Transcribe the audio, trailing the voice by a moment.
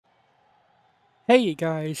Hey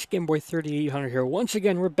guys, GameBoy3800 here. Once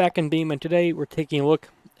again, we're back in Beam, and today we're taking a look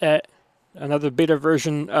at another beta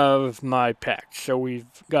version of my pack. So we've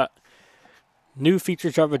got new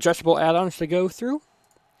features of adjustable add-ons to go through.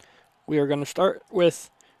 We are going to start with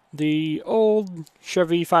the old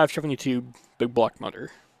Chevy 572 Big Block motor.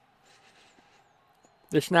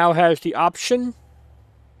 This now has the option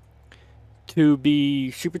to be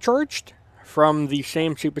supercharged from the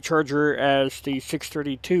same supercharger as the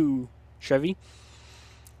 632 Chevy.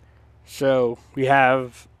 So we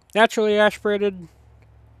have naturally aspirated,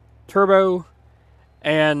 turbo,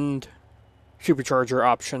 and supercharger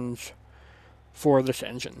options for this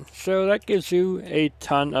engine. So that gives you a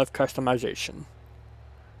ton of customization.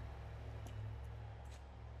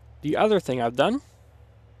 The other thing I've done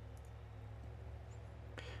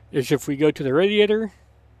is if we go to the radiator,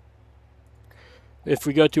 if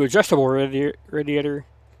we go to adjustable radiator,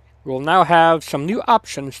 we'll now have some new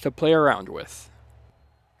options to play around with.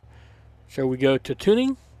 So we go to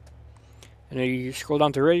tuning, and you scroll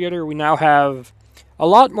down to radiator. We now have a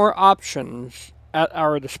lot more options at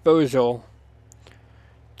our disposal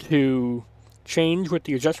to change with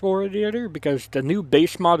the adjustable radiator, because the new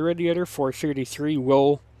base mod radiator for CRD 3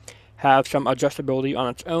 will have some adjustability on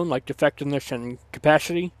its own, like effectiveness and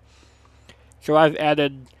capacity. So I've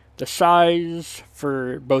added the size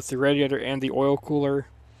for both the radiator and the oil cooler,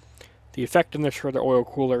 the effectiveness for the oil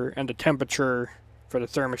cooler, and the temperature for the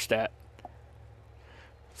thermostat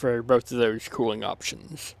for both of those cooling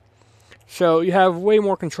options. So you have way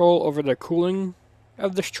more control over the cooling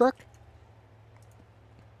of this truck.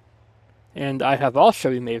 And I have also,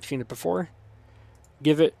 you may have seen it before,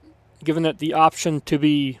 given it the option to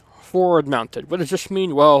be forward mounted. What does this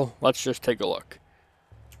mean? Well, let's just take a look.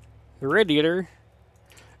 The radiator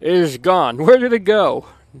is gone. Where did it go?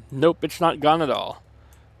 Nope, it's not gone at all.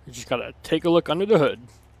 You just gotta take a look under the hood,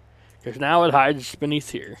 because now it hides beneath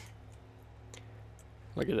here.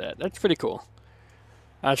 Look at that. That's pretty cool.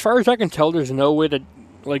 As far as I can tell, there's no way to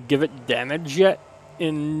give it damage yet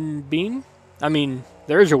in Beam. I mean,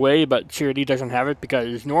 there is a way, but CRD doesn't have it,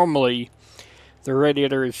 because normally the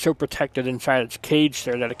radiator is so protected inside its cage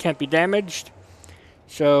there that it can't be damaged.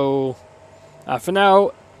 So for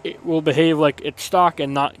now, it will behave like it's stock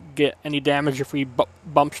and not get any damage if we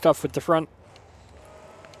bump stuff with the front.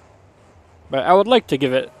 But I would like to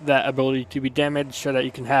give it that ability to be damaged so that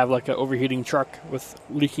you can have like an overheating truck with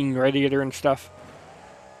leaking radiator and stuff.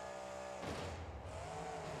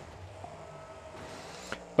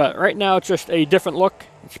 But right now it's just a different look.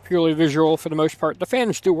 It's purely visual for the most part. The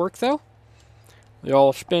fans do work though. They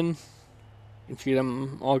all spin. You can see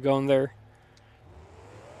them all going there.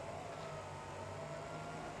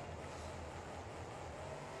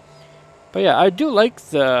 But yeah, I do like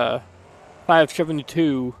the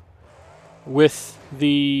 572 with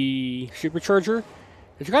the supercharger.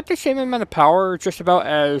 It's got the same amount of power just about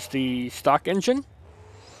as the stock engine,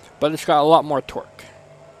 but it's got a lot more torque.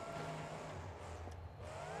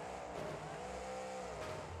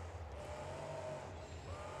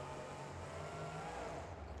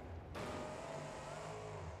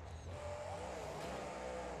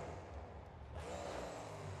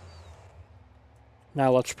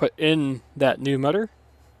 Now let's put in that new motor.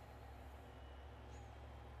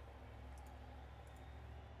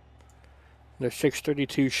 The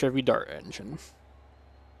 632 Chevy Dart engine.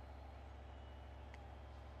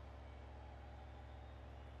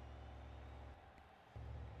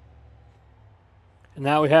 And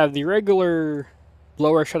now we have the regular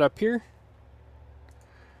blower setup here.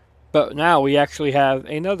 But now we actually have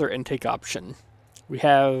another intake option. We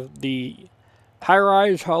have the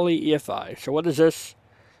high-rise Holley EFI. So what is this?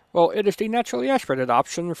 Well, it is the naturally aspirated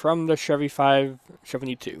option from the Chevy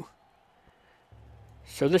 572.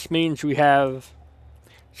 So this means we have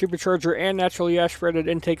supercharger and naturally aspirated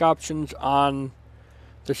intake options on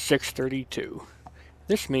the 632.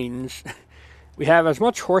 This means we have as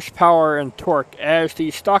much horsepower and torque as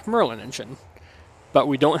the stock Merlin engine, but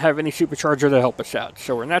we don't have any supercharger to help us out.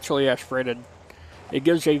 So we're naturally aspirated. It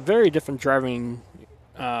gives a very different driving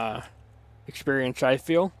experience, I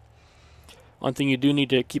feel. One thing you do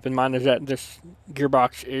need to keep in mind is that this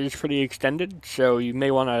gearbox is pretty extended, so you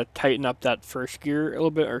may want to tighten up that first gear a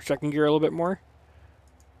little bit, or second gear a little bit more.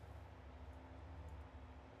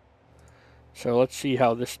 So let's see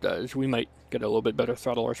how this does. We might get a little bit better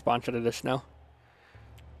throttle response out of this now.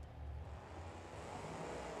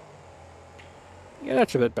 Yeah,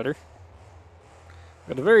 that's a bit better.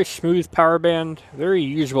 Got a very smooth power band, very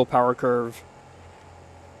usable power curve.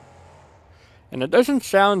 And it doesn't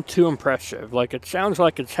sound too impressive. Like, it sounds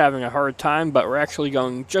like it's having a hard time, but we're actually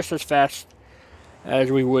going just as fast as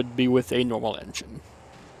we would be with a normal engine.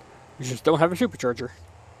 You just don't have a supercharger.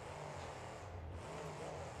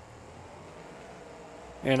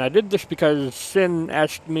 And I did this because Sin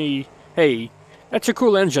asked me, hey, that's a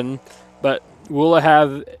cool engine, but will it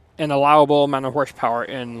have an allowable amount of horsepower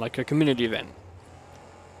in like a community event?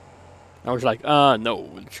 I was like, no,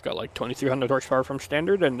 it's got like 2300 horsepower from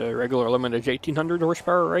standard, and the regular limit is 1800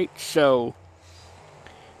 horsepower, right? So,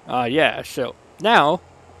 yeah, so now,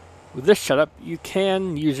 with this setup, you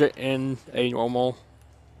can use it in a normal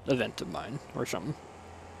event of mine, or something.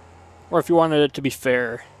 Or if you wanted it to be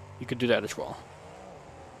fair, you could do that as well.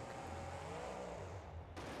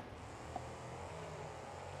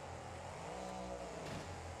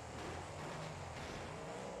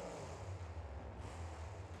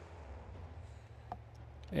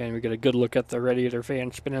 And we get a good look at the radiator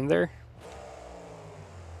fan spinning there.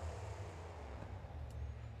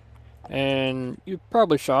 And you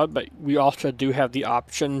probably saw it, but we also do have the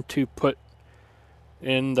option to put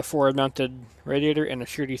in the forward-mounted radiator and a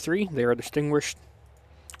CRD 3. They are distinguished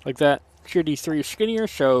like that. CRD 3 is skinnier,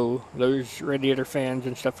 so those radiator fans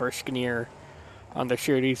and stuff are skinnier on the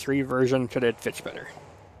CRD 3 version, so that it fits better.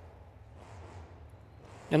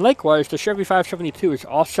 And likewise, the Chevy 572 is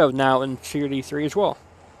also now in CRD 3 as well.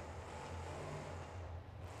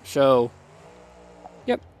 So,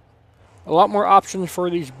 yep, a lot more options for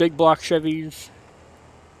these big block Chevys.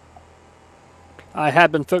 I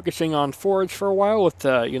have been focusing on Fords for a while with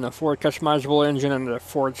the Ford customizable engine and the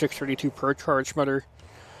Ford 632 Pro Charge motor,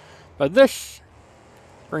 but this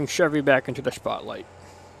brings Chevy back into the spotlight.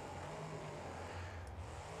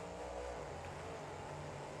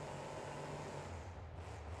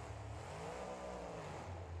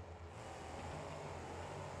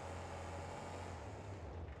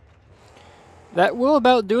 That will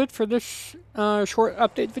about do it for this short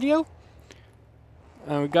update video.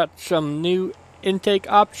 We got some new intake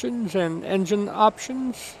options and engine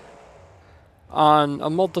options on a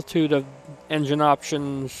multitude of engine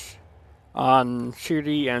options on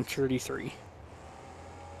CRD and CRD 3.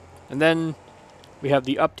 And then we have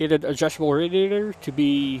the updated adjustable radiator to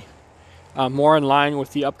be more in line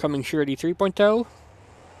with the upcoming CRD 3.0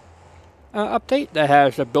 update that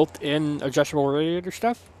has a built-in adjustable radiator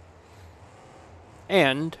stuff.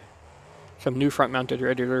 And some new front-mounted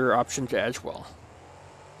radiator options as well.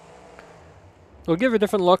 We'll give a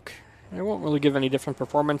different look. I won't really give any different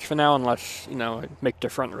performance for now unless, I make the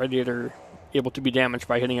front radiator able to be damaged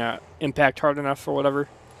by hitting an impact hard enough or whatever.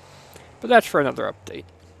 But that's for another update.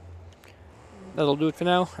 That'll do it for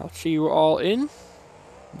now. I'll see you all in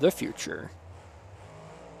the future.